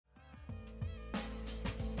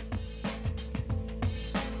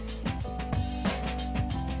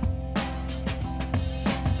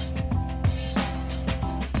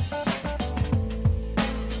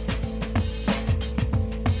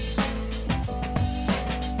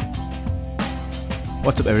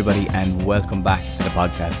What's up, everybody, and welcome back to the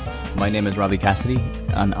podcast. My name is Robbie Cassidy,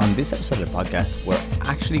 and on this episode of the podcast, we're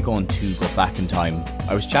actually going to go back in time.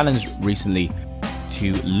 I was challenged recently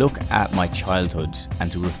to look at my childhood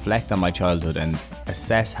and to reflect on my childhood and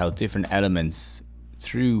assess how different elements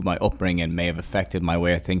through my upbringing may have affected my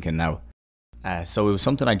way of thinking now. So it was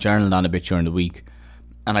something I journaled on a bit during the week,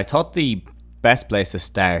 and I thought the best place to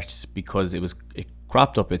start, because it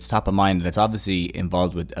cropped up, it's top of mind, and it's obviously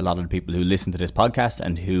involved with a lot of the people who listen to this podcast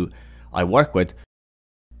and who I work with,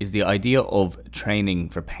 is the idea of training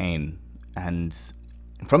for pain. And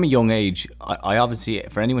from a young age, I obviously,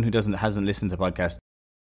 for anyone who hasn't listened to the podcast,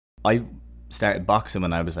 I started boxing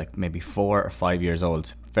when I was like maybe 4 or 5 years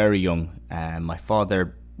old, very young. My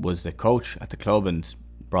father was the coach at the club and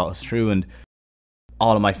brought us through, and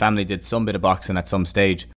all of my family did some bit of boxing at some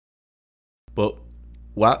stage. But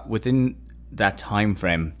within that time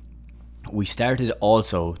frame, we started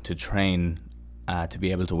also to train to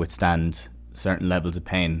be able to withstand certain levels of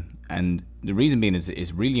pain. And the reason being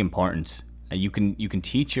is really important. You can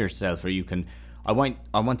teach yourself, or I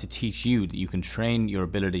want to teach you that you can train your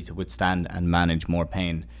ability to withstand and manage more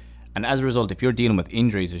pain. And as a result, if you're dealing with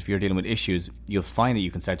injuries, or if you're dealing with issues, you'll find that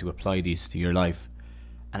you can start to apply these to your life.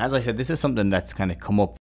 And as I said, this is something that's kind of come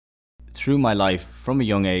up through my life from a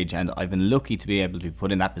young age, and I've been lucky to be able to be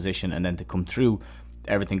put in that position, and then to come through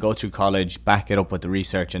everything, go through college, back it up with the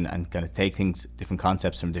research, and kind of take things, different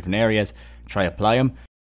concepts from different areas, try apply them.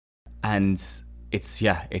 And it's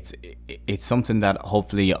something that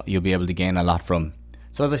hopefully you'll be able to gain a lot from.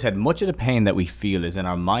 So as I said, much of the pain that we feel is in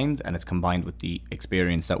our mind, and it's combined with the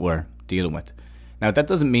experience that we're dealing with. Now, that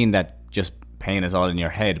doesn't mean that just pain is all in your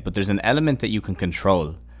head, but there's an element that you can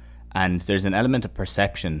control. And there's an element of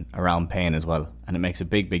perception around pain as well, and it makes a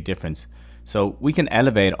big difference. So we can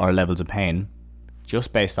elevate our levels of pain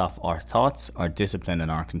just based off our thoughts, our discipline, and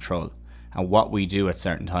our control, and what we do at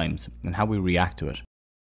certain times and how we react to it.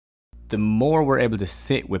 The more we're able to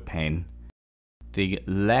sit with pain, the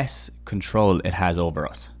less control it has over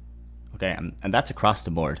us. Okay, and that's across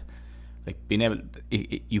the board. Like being able,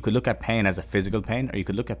 you could look at pain as a physical pain, or you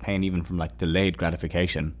could look at pain even from like delayed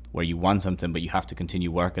gratification, where you want something but you have to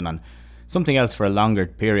continue working on something else for a longer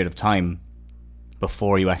period of time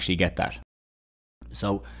before you actually get that.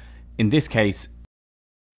 So in this case,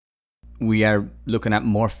 we are looking at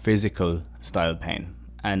more physical style pain,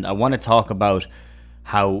 and I want to talk about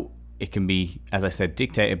how it can be, as I said,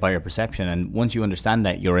 dictated by your perception. And once you understand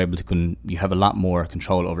that, you have a lot more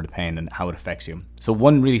control over the pain and how it affects you. So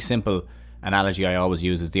one really simple analogy I always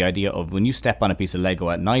use is the idea of when you step on a piece of Lego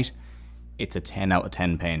at night, it's a 10 out of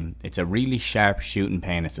 10 pain. It's a really sharp shooting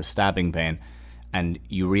pain. It's a stabbing pain. And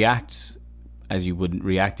you react as you would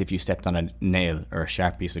react if you stepped on a nail or a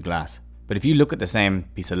sharp piece of glass. But if you look at the same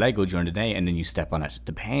piece of Lego during the day and then you step on it,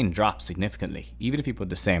 the pain drops significantly, even if you put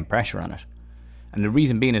the same pressure on it. And the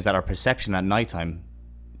reason being is that our perception at nighttime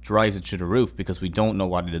drives it through the roof, because we don't know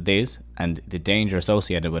what it is, and the danger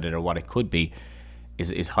associated with it, or what it could be,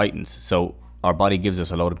 is heightened. So our body gives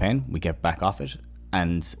us a load of pain, we get back off it,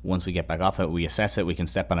 and once we get back off it, we assess it, we can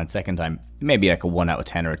step on it second time, maybe like a 1 out of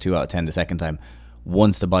 10 or a 2 out of 10 the second time,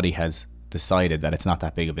 once the body has decided that it's not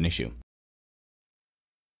that big of an issue.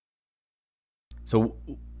 So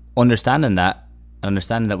understanding that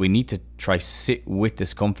we need to try sit with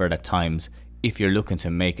discomfort at times if you're looking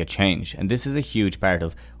to make a change. And this is a huge part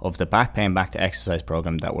of the Back Pain Back to Exercise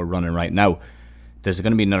program that we're running right now. There's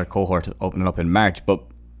going to be another cohort opening up in March, but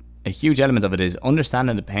a huge element of it is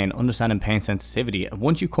understanding the pain, understanding pain sensitivity. And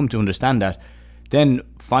once you come to understand that, then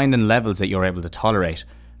finding levels that you're able to tolerate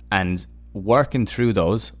and working through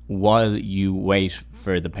those while you wait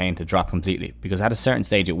for the pain to drop completely. Because at a certain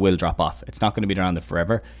stage, it will drop off. It's not going to be around there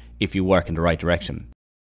forever if you work in the right direction.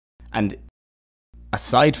 And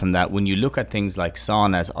aside from that, when you look at things like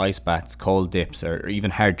saunas, ice baths, cold dips, or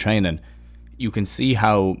even hard training, you can see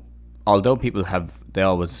how, although they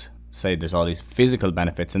always say there's all these physical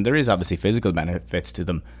benefits, and there is obviously physical benefits to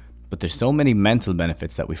them, but there's so many mental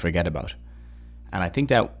benefits that we forget about. And I think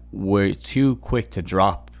that we're too quick to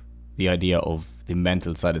drop the idea of the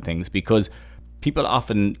mental side of things, because people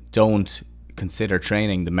often don't consider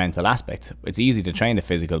training the mental aspect. It's easy to train the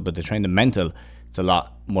physical, but to train the mental, it's a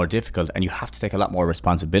lot more difficult, and you have to take a lot more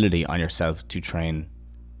responsibility on yourself to train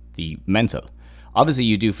the mental. Obviously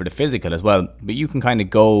you do for the physical as well, but you can kind of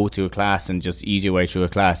go to a class and just ease your way through a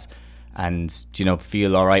class and, you know,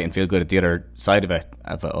 feel all right and feel good at the other side of it,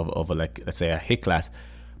 of a like, let's say a HIIT class.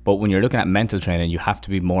 But when you're looking at mental training, you have to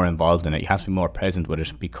be more involved in it. You have to be more present with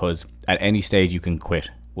it, because at any stage you can quit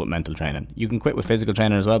with mental training. You can quit with physical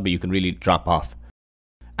training as well, but you can really drop off.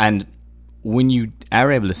 And when you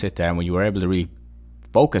are able to sit there and when you are able to really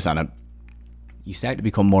focus on it, you start to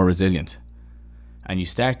become more resilient, and you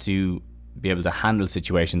start to be able to handle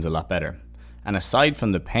situations a lot better. And aside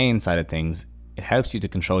from the pain side of things, it helps you to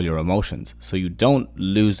control your emotions, so you don't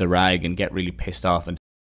lose the rag and get really pissed off and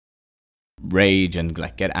rage and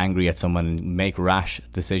like get angry at someone and make rash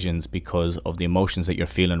decisions because of the emotions that you're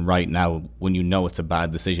feeling right now when you know it's a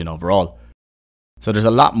bad decision overall. So there's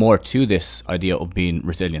a lot more to this idea of being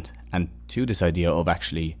resilient, and to this idea of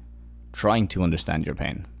actually trying to understand your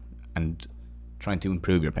pain and trying to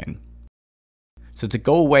improve your pain. So to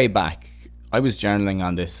go way back, I was journaling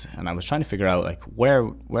on this and I was trying to figure out like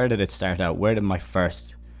where did it start out? Where did my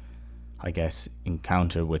first, I guess,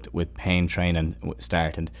 encounter with pain training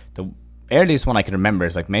start? And the earliest one I can remember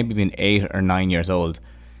is like maybe being 8 or 9 years old,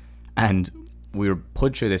 and we were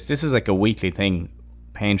put through this. This is like a weekly thing,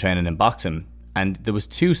 pain training in boxing, and there was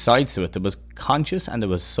two sides to it. There was conscious and there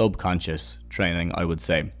was subconscious training, I would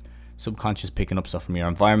say. Subconscious, picking up stuff from your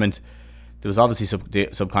environment. There was obviously the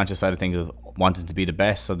subconscious side of things of wanting to be the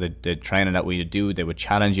best. So the training that we would do, they would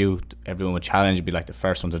challenge you. Everyone would challenge you, be like the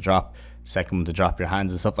first one to drop, second one to drop your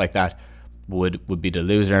hands and stuff like that would be the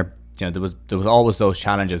loser. You know, there was always those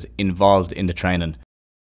challenges involved in the training.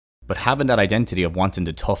 But having that identity of wanting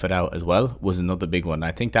to tough it out as well was another big one.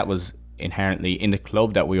 I think that was inherently in the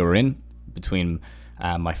club that we were in, between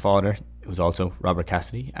my father, who was also Robert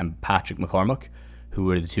Cassidy, and Patrick McCormack, who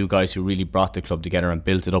were the two guys who really brought the club together and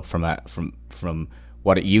built it up from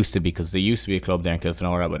what it used to be, because there used to be a club there in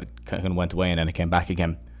Kilfenora, but it kind of went away and then it came back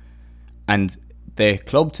again. And the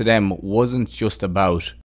club to them wasn't just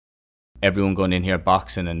about everyone going in here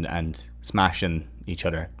boxing and smashing each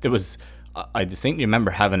other. I distinctly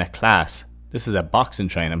remember having a class, this is a boxing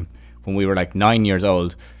training, when we were like 9 years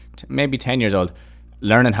old, maybe 10 years old,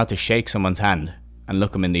 learning how to shake someone's hand and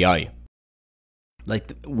look them in the eye.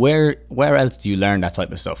 Like, where else do you learn that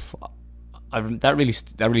type of stuff? That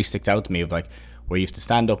really sticks out to me, of like where you have to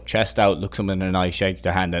stand up, chest out, look someone in the eye, shake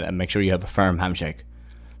their hand, and make sure you have a firm handshake.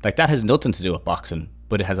 Like, that has nothing to do with boxing,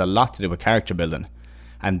 but it has a lot to do with character building.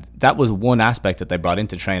 And that was one aspect that they brought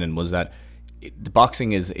into training, was that the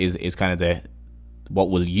boxing is kind of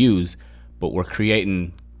what we'll use, but we're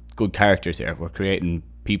creating good characters here. We're creating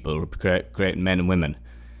people, we're creating men and women.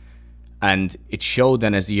 And it showed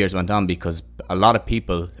then as the years went on, because a lot of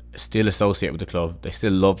people still associate with the club, they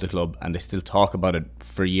still love the club, and they still talk about it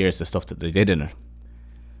for years, the stuff that they did in it.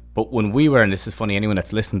 But when we were, and this is funny, anyone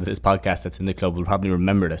that's listened to this podcast that's in the club will probably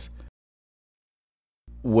remember this.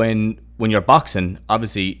 When you're boxing,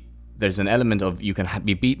 obviously there's an element of you can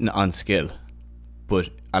be beaten on skill, but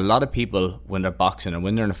a lot of people, when they're boxing or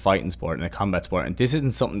when they're in a fighting sport, in a combat sport, and this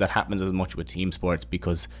isn't something that happens as much with team sports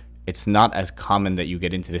because it's not as common that you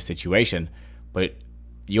get into this situation, but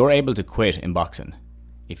you're able to quit in boxing.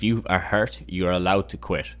 If you are hurt, you're allowed to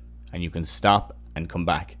quit, and you can stop and come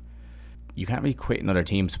back. You can't really quit in other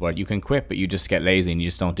team sport. You can quit, but you just get lazy and you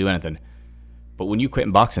just don't do anything. But when you quit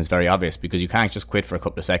in boxing, it's very obvious, because you can't just quit for a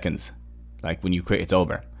couple of seconds. Like, when you quit, it's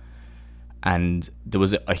over. And there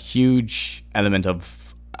was a huge element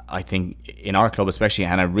of, I think, in our club especially,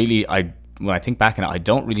 and when I think back on it, I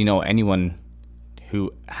don't really know anyone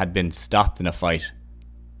who had been stopped in a fight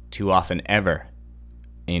too often ever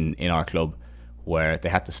in our club, where they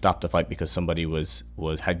had to stop the fight because somebody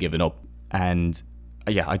had given up. And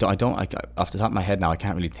yeah, I don't off the top of my head now, I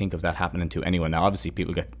can't really think of that happening to anyone. Now, obviously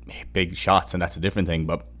people get big shots and that's a different thing,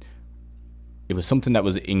 but it was something that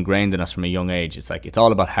was ingrained in us from a young age. It's like, it's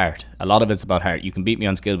all about heart. A lot of it's about heart. You can beat me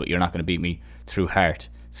on skill, but you're not going to beat me through heart.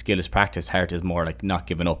 Skill is practice, heart is more like not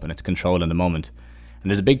giving up, and it's control in the moment. And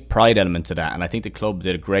there's a big pride element to that, and I think the club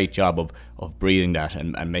did a great job of breathing that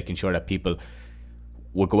and making sure that people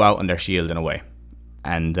would go out on their shield in a way.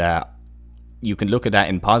 And you can look at that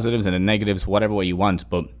in positives and in negatives, whatever way you want,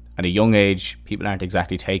 but at a young age, people aren't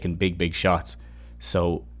exactly taking big shots.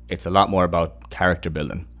 So it's a lot more about character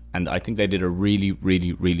building. And I think they did a really,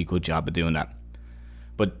 really, really good job of doing that.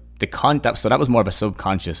 But so that was more of a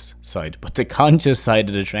subconscious side. But the conscious side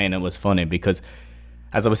of the training was funny, because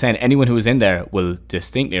as I was saying, anyone who was in there will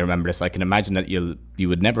distinctly remember this. I can imagine that you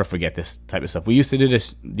would never forget this type of stuff. We used to do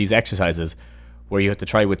these exercises where you had to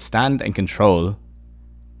try withstand and control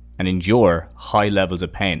and endure high levels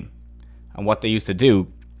of pain. And what they used to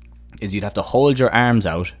do is you'd have to hold your arms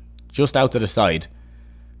out, just out to the side,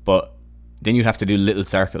 but then you'd have to do little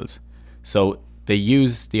circles. So they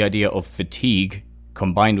used the idea of fatigue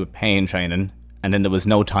combined with pain training, and then there was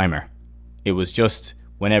no timer. It was just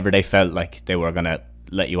whenever they felt like they were going to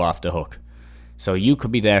let you off the hook. So you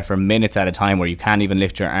could be there for minutes at a time where you can't even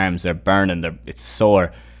lift your arms, they're burning, it's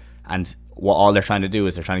sore, and what all they're trying to do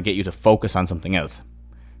is they're trying to get you to focus on something else.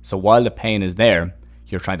 So while the pain is there,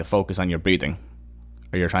 you're trying to focus on your breathing,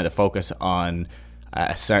 or you're trying to focus on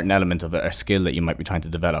a certain element of a skill that you might be trying to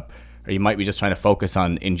develop, or you might be just trying to focus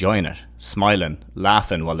on enjoying it, smiling,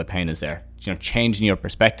 laughing while the pain is there, changing your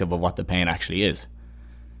perspective of what the pain actually is.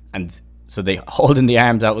 And so they holding the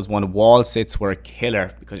arms out was one. Wall sits were a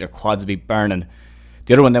killer because your quads would be burning.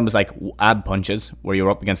 The other one then was like ab punches, where you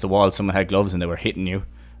were up against the wall, someone had gloves and they were hitting you,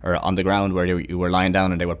 or on the ground where you were lying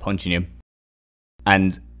down and they were punching you.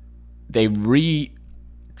 And they retrained,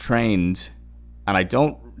 and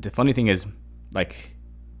the funny thing is, like,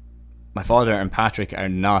 my father and Patrick are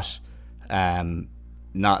not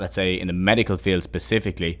let's say in the medical field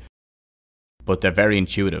specifically, but they're very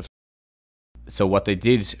intuitive. So what they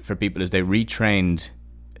did for people is they retrained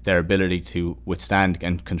their ability to withstand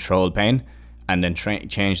and control pain, and then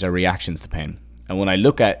change their reactions to pain. And when I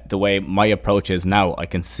look at the way my approach is now, I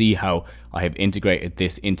can see how I have integrated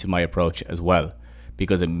this into my approach as well,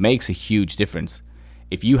 because it makes a huge difference.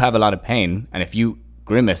 If you have a lot of pain, and if you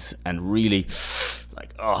grimace and really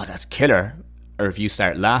like, oh, that's killer, or if you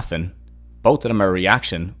start laughing, both of them are a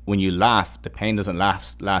reaction. When you laugh, the pain doesn't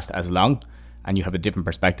last as long, and you have a different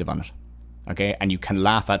perspective on it. Okay, and you can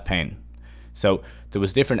laugh at pain. So there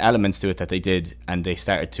was different elements to it that they did, and they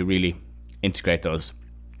started to really integrate those.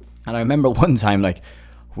 And I remember one time, like,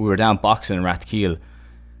 we were down boxing in Rathkeel,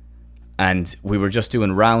 and we were just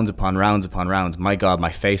doing rounds upon rounds upon rounds. My God, my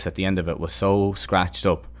face at the end of it was so scratched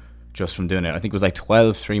up just from doing it. I think it was like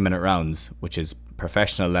 12 3-minute rounds, which is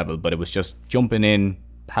professional level, but it was just jumping in,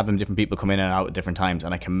 having different people come in and out at different times.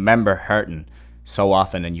 And I can remember hurting so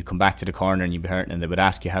often, and you come back to the corner and you'd be hurting, and they would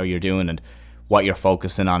ask you how you're doing and what you're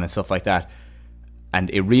focusing on and stuff like that. And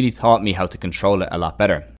it really taught me how to control it a lot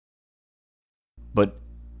better. But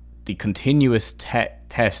the continuous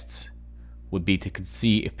tests would be to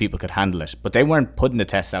see if people could handle it. But they weren't putting the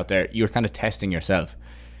tests out there. You were kind of testing yourself.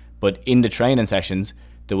 But in the training sessions,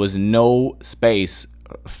 there was no space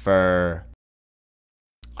for,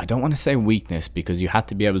 I don't want to say weakness, because you had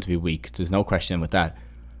to be able to be weak. There's no question with that.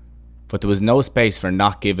 But there was no space for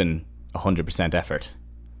not giving 100% effort.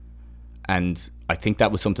 And I think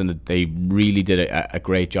that was something that they really did a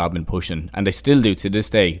great job in pushing. And they still do to this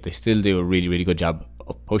day. They still do a really, really good job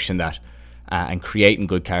of pushing that and creating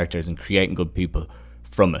good characters and creating good people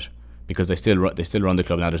from it. Because they still run the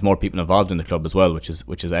club now. There's more people involved in the club as well, which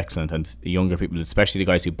is excellent. And the younger people, especially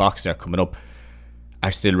the guys who box there coming up,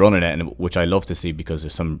 are still running it, and which I love to see, because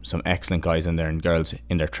there's some excellent guys in there and girls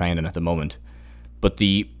in their training at the moment. But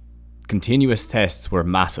the continuous tests were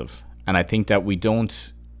massive, and I think that we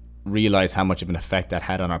don't realize how much of an effect that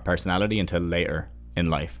had on our personality until later in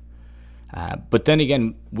life. But then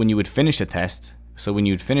again, when you would finish a test, so when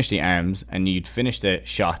you'd finish the arms and you'd finish the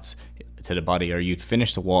shots to the body, or you'd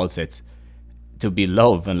finish the wall sits, there'd be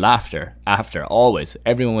love and laughter after, always.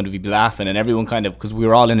 Everyone would be laughing, and everyone kind of, because we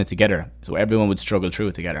were all in it together, so everyone would struggle through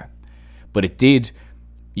it together. But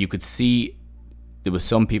you could see there was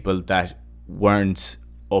some people that weren't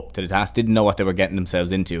up to the task, didn't know what they were getting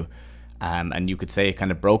themselves into. And you could say it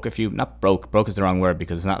kind of broke a few, not broke is the wrong word,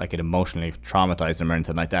 because it's not like it emotionally traumatized them or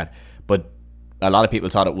anything like that. But a lot of people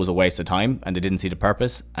thought it was a waste of time, and they didn't see the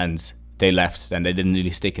purpose, and they left, and they didn't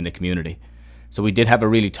really stick in the community. So we did have a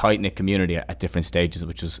really tight-knit community at different stages,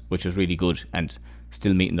 which was really good, and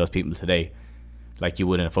still meeting those people today, like you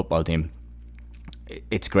would in a football team.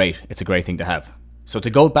 It's great. It's a great thing to have. So to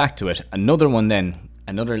go back to it,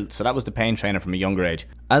 so that was the pain trainer from a younger age.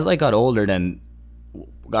 As I got older, then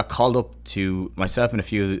got called up to, myself and a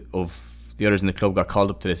few of the others in the club got called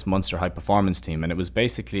up to this Munster high performance team, and it was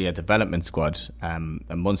basically a development squad,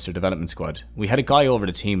 a Munster development squad. We had a guy over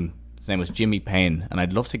the team. His name was Jimmy Payne, and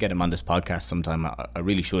I'd love to get him on this podcast sometime. I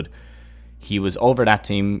really should. He was over that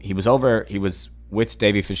team. He was with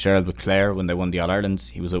Davy Fitzgerald with Clare when they won the All-Irelands.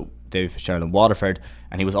 He was with Davy Fitzgerald in Waterford,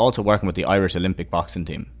 and he was also working with the Irish Olympic boxing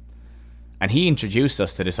team. And he introduced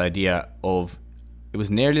us to this idea of, it was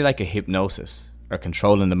nearly like a hypnosis or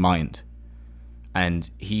controlling the mind. And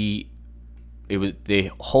the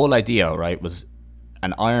whole idea, right, was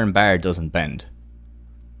an iron bar doesn't bend.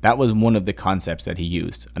 That was one of the concepts that he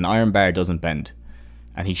used. An iron bar doesn't bend.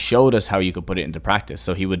 And he showed us how you could put it into practice.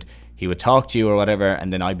 So he would talk to you or whatever,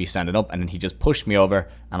 and then I'd be standing up, and then he just pushed me over,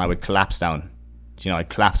 and I would collapse down. I'd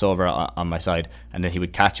collapse over on my side, and then he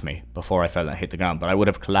would catch me before I fell and hit the ground. But I would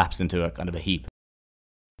have collapsed into a kind of a heap.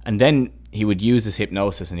 And then he would use this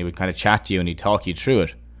hypnosis, and he would kind of chat to you, and he'd talk you through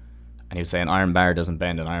it. And he would say, an iron bar doesn't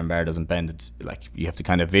bend, an iron bar doesn't bend. It's like, you have to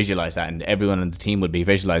kind of visualize that, and everyone on the team would be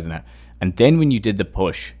visualizing it. And then when you did the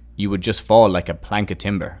push, you would just fall like a plank of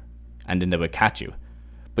timber, and then they would catch you.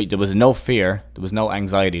 But there was no fear, there was no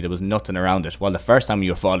anxiety, there was nothing around it. Well, the first time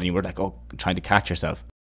you were falling, you were like, trying to catch yourself.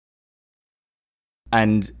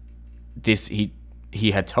 And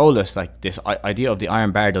he had told us like this idea of the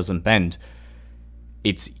iron bar doesn't bend.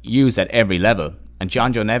 It's used at every level. And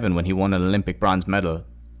John Joe Nevin, when he won an Olympic bronze medal,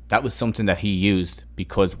 that was something that he used,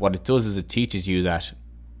 because what it does is it teaches you that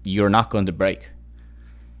you're not going to break.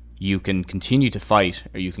 You can continue to fight,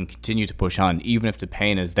 or you can continue to push on, even if the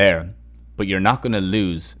pain is there, but you're not going to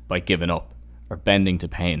lose by giving up or bending to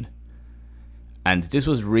pain. And this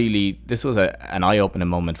was an eye-opening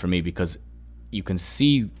moment for me, because you can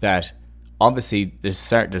see that obviously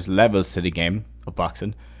there's levels to the game of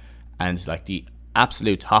boxing, and like the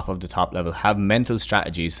absolute top of the top level have mental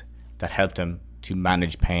strategies that help them to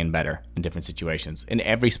manage pain better in different situations in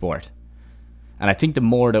every sport. And I think the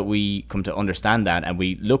more that we come to understand that, and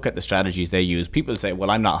we look at the strategies they use, people say, well,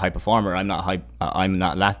 I'm not a high performer, I'm not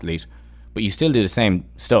an athlete, but you still do the same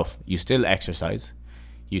stuff. You still exercise,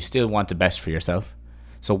 you still want the best for yourself.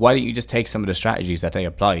 So why don't you just take some of the strategies that they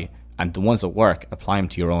apply, and the ones that work, apply them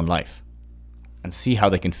to your own life and see how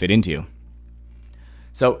they can fit into you.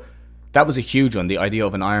 So that was a huge one, the idea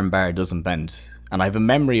of an iron bar doesn't bend. And I have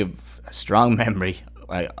a strong memory,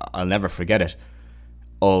 I'll never forget it,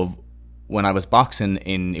 of when I was boxing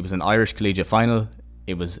it was an Irish collegiate final.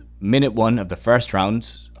 It was minute 1 of the first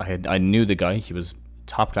round. I knew the guy, he was a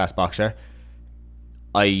top class boxer.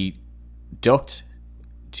 I ducked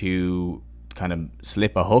to kind of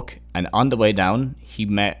slip a hook, and on the way down, he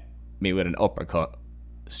met me with an uppercut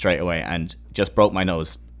straight away and just broke my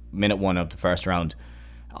nose. Minute 1 of the first round.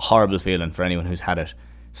 A horrible feeling for anyone who's had it.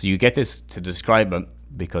 So you get this, to describe it,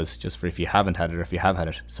 because just for if you haven't had it or if you have had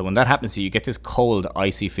it. So when that happens to you, you get this cold,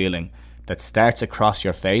 icy feeling that starts across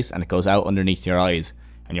your face and it goes out underneath your eyes,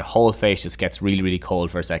 and your whole face just gets really, really cold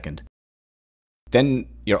for a second. Then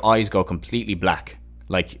your eyes go completely black.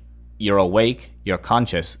 Like you're awake, you're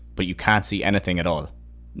conscious, but you can't see anything at all.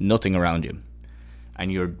 Nothing around you.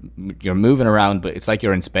 And you're moving around, but it's like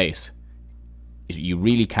you're in space. You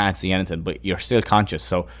really can't see anything, but you're still conscious.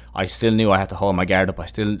 So I still knew I had to hold my guard up. I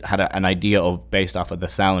still had an idea of, based off of the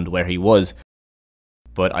sound, where he was,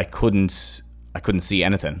 but I couldn't see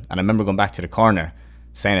anything. And I remember going back to the corner,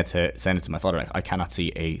 saying it to my father, like, I cannot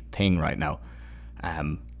see a thing right now,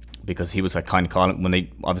 because he was like kind of calling when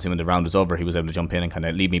the round was over. He was able to jump in and kind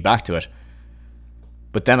of lead me back to it.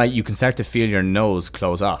 But then you can start to feel your nose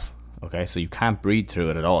close off. Okay, so you can't breathe through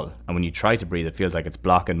it at all, and when you try to breathe, it feels like it's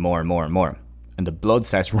blocking more and more and more. And the blood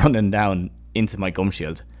starts running down into my gum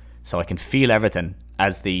shield, so I can feel everything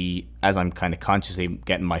as I'm kind of consciously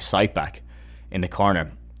getting my sight back in the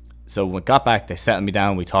corner. So when we got back, they settled me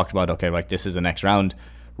down. We talked about, okay, right, this is the next round.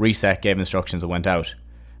 Reset, gave instructions, and went out.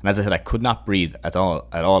 And as I said, I could not breathe at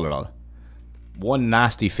all. One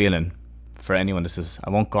nasty feeling for anyone, I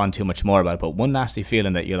won't go on too much more about it, but one nasty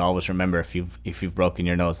feeling that you'll always remember if you've broken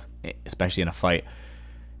your nose, especially in a fight,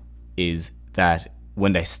 is that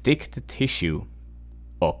when they stick the tissue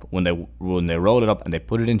up, when they roll it up and they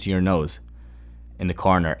put it into your nose in the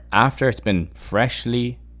corner, after it's been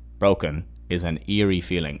freshly broken, is an eerie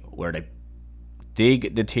feeling where they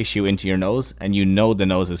dig the tissue into your nose, and you know the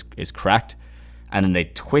nose is cracked, and then they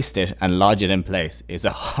twist it and lodge it in place. It's a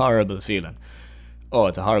horrible feeling. Oh,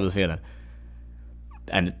 it's a horrible feeling.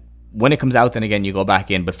 And when it comes out, then again you go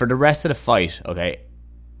back in. But for the rest of the fight, okay,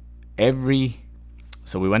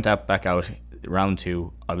 so we went back out round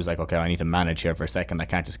 2. I was like, okay, I need to manage here for a second. I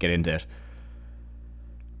can't just get into it.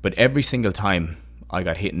 But every single time I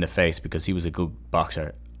got hit in the face, because he was a good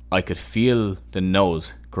boxer, I could feel the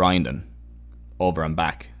nose grinding over and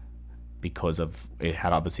back, because of it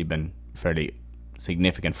had obviously been fairly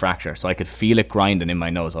significant fracture. So I could feel it grinding in my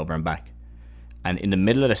nose over and back. And in the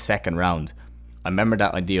middle of the second round, I remember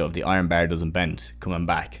that idea of the iron bar doesn't bend coming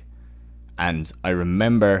back. And I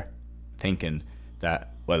remember thinking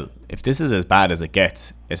that, well, if this is as bad as it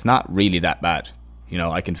gets, it's not really that bad. You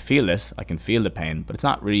know, I can feel this, I can feel the pain, but it's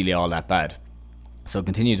not really all that bad. So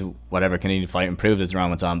continue to fight, improve as the round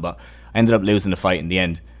went on, but I ended up losing the fight in the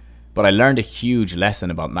end. But I learned a huge lesson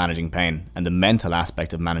about managing pain and the mental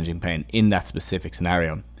aspect of managing pain in that specific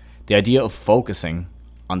scenario. The idea of focusing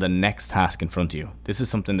on the next task in front of you. This is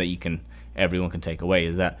something that everyone can take away,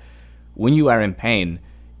 is that when you are in pain,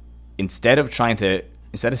 instead of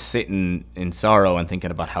sitting in sorrow and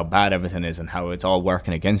thinking about how bad everything is and how it's all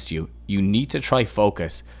working against you, you need to try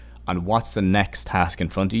focus on what's the next task in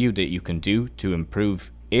front of you that you can do to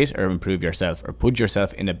improve it or improve yourself or put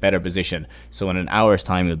yourself in a better position. So in an hour's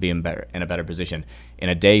time, you'll be in a better position. In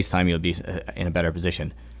a day's time, you'll be in a better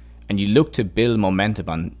position. And you look to build momentum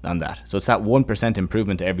on that. So it's that 1%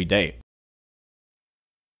 improvement every day.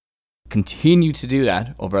 Continue to do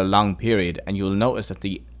that over a long period, and you'll notice that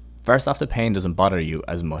first off, the pain doesn't bother you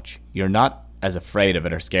as much. You're not as afraid of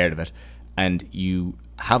it or scared of it, and you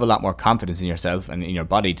have a lot more confidence in yourself and in your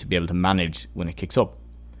body to be able to manage when it kicks up.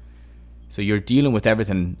 So you're dealing with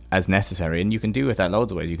everything as necessary, and you can do it that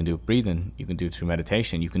loads of ways. You can do it breathing, you can do it through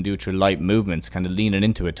meditation, you can do it through light movements, kind of leaning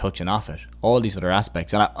into it, touching off it, all these other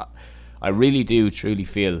aspects. And I really do truly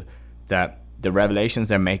feel that the revelations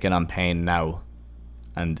they're making on pain now,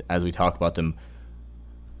 and as we talk about them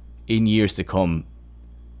in years to come,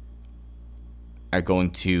 are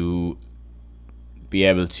going to be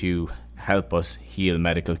able to help us heal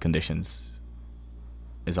medical conditions,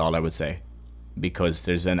 is all I would say. Because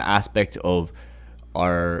there's an aspect of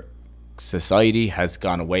our society has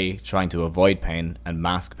gone away trying to avoid pain and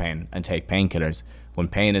mask pain and take painkillers, when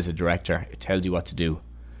pain is a director. It tells you what to do,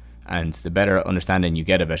 and the better understanding you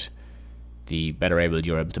get of it, the better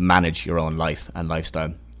you're able to manage your own life and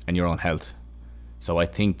lifestyle and your own health. So I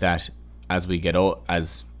think that as we get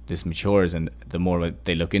as this matures and the more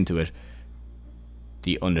they look into it,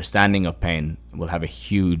 the understanding of pain will have a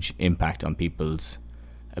huge impact on people's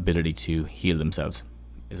ability to heal themselves,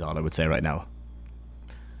 is all I would say right now.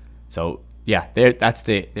 So yeah, that's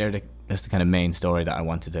the kind of main story that I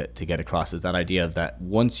wanted to get across, is that idea of that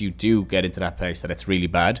once you do get into that place that it's really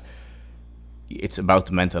bad, it's about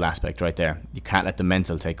the mental aspect right there. You can't let the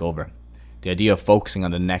mental take over. The idea of focusing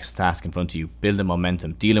on the next task in front of you, building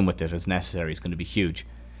momentum, dealing with it as necessary, is going to be huge.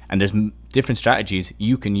 And there's different strategies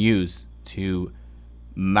you can use to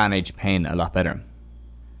manage pain a lot better.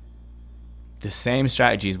 The same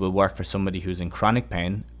strategies will work for somebody who's in chronic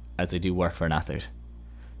pain as they do work for an athlete.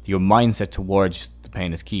 Your mindset towards the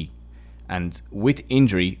pain is key. And with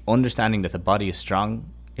injury, understanding that the body is strong,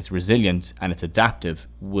 it's resilient, and it's adaptive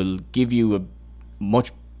will give you a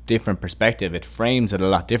much different perspective. It frames it a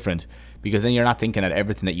lot different, because then you're not thinking that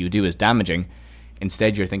everything that you do is damaging.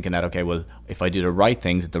 Instead, you're thinking that, okay, well, if I do the right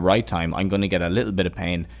things at the right time, I'm going to get a little bit of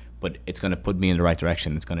pain, but it's going to put me in the right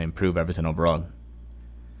direction. It's going to improve everything overall.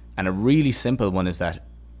 And a really simple one is that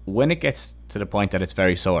when it gets to the point that it's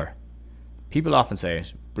very sore, people often say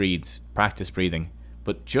it, breathe, practice breathing,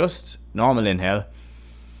 but just normal inhale,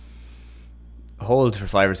 hold for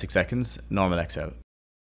 5 or 6 seconds, normal exhale.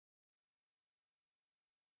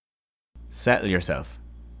 Settle yourself.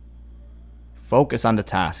 Focus on the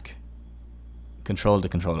task. Control the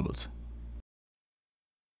controllables.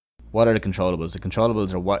 What are the controllables? The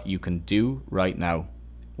controllables are what you can do right now,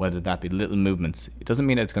 whether that be little movements. It doesn't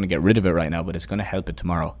mean that it's going to get rid of it right now, but it's going to help it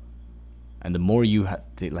tomorrow. And the more you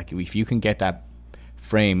if you can get that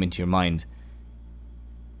frame into your mind,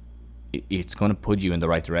 it's going to put you in the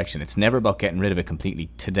right direction. It's never about getting rid of it completely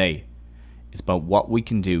today. It's about what we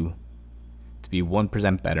can do to be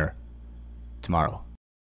 1% better tomorrow.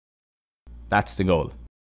 That's the goal.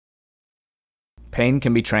 Pain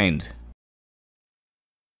can be trained.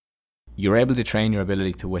 You're able to train your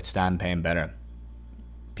ability to withstand pain better.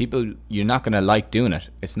 People, you're not going to like doing it.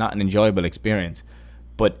 It's not an enjoyable experience.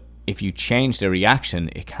 But if you change the reaction,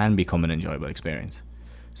 it can become an enjoyable experience.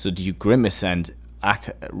 So do you grimace and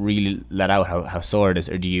really let out how sore it is,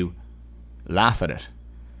 or do you laugh at it?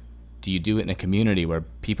 Do you do it in a community where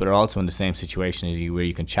people are also in the same situation as you, where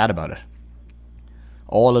you can chat about it?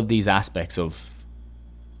 All of these aspects of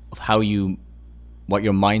what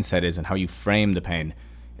your mindset is and how you frame the pain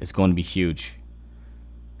is going to be huge.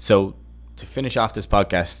 So to finish off this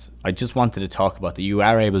podcast, I just wanted to talk about that you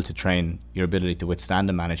are able to train your ability to withstand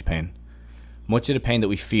and manage pain. Much of the pain that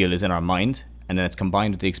we feel is in our mind, and then it's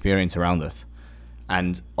combined with the experience around us.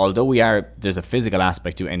 And although there's a physical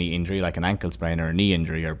aspect to any injury, like an ankle sprain or a knee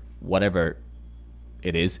injury or whatever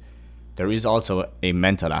it is, there is also a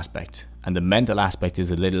mental aspect. And the mental aspect is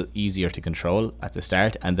a little easier to control at the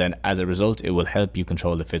start, and then as a result, it will help you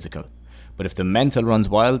control the physical. But if the mental runs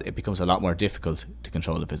wild, it becomes a lot more difficult to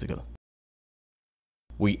control the physical.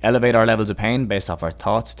 We elevate our levels of pain based off our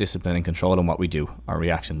thoughts, discipline, and control on what we do, our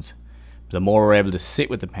reactions. The more we're able to sit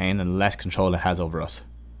with the pain, and less control it has over us.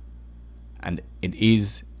 And it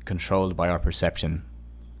is controlled by our perception,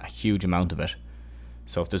 a huge amount of it.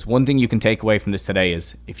 So if there's one thing you can take away from this today,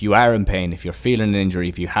 is if you are in pain, if you're feeling an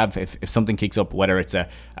injury, if something kicks up, whether it's a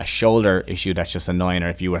shoulder issue that's just annoying, or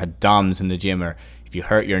if you had DOMS in the gym, or if you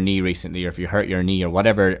hurt your knee recently, or if you hurt your knee or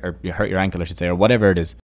whatever, or you hurt your ankle, I should say, or whatever it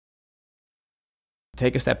is,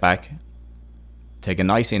 take a step back, take a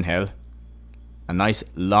nice inhale, a nice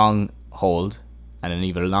long hold, and an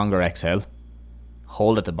even longer exhale,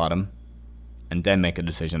 hold at the bottom, and then make a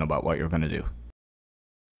decision about what you're going to do.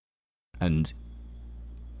 And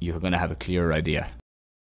you're going to have a clearer idea.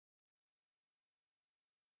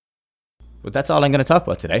 But that's all I'm going to talk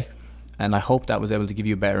about today. And I hope that was able to give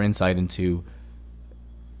you a better insight into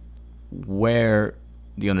where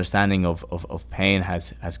the understanding of pain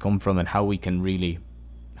has come from, and how we can really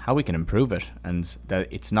how we can improve it, and that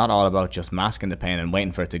it's not all about just masking the pain and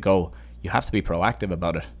waiting for it to go. You have to be proactive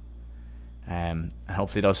about it. And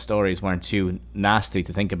hopefully those stories weren't too nasty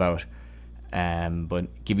to think about,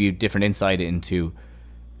 but give you different insight into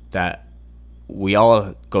that we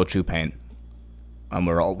all go through pain, and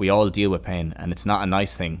we all deal with pain, and it's not a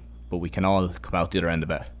nice thing, but we can all come out the other end of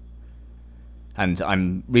it. And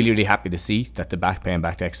I'm really, really happy to see that the Back Pain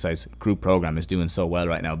Back to Exercise group program is doing so well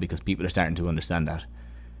right now, because people are starting to understand that.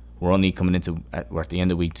 We're only coming into, we're at the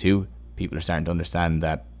end of week 2. People are starting to understand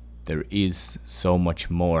that there is so much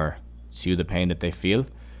more to the pain that they feel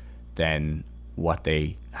than what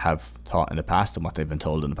they have taught in the past and what they've been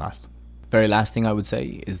told in the past. Very last thing I would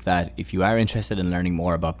say is that if you are interested in learning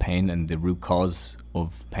more about pain and the root cause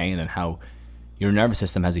of pain and how your nervous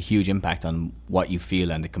system has a huge impact on what you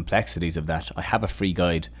feel and the complexities of that, I have a free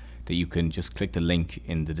guide that you can just click the link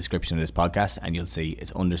in the description of this podcast, and you'll see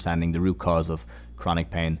it's understanding the root cause of chronic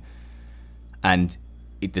pain. And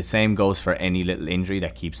the same goes for any little injury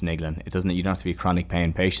that keeps niggling. You don't have to be a chronic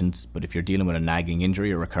pain patient, but if you're dealing with a nagging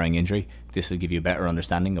injury or recurring injury, this will give you a better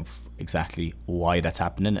understanding of exactly why that's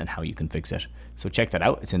happening and how you can fix it. So check that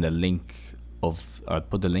out. It's in the link I'll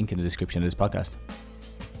put the link in the description of this podcast.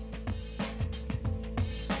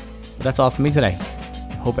 But that's all from me today.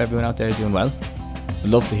 Hope everyone out there is doing well. I'd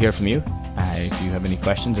love to hear from you. If you have any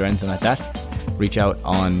questions or anything like that, reach out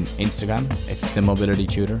on Instagram. It's the Mobility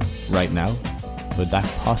Tutor right now, but that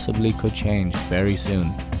possibly could change very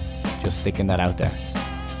soon. Just sticking that out there.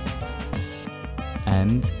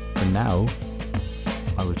 And for now,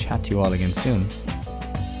 I will chat to you all again soon.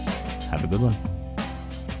 Have a good one.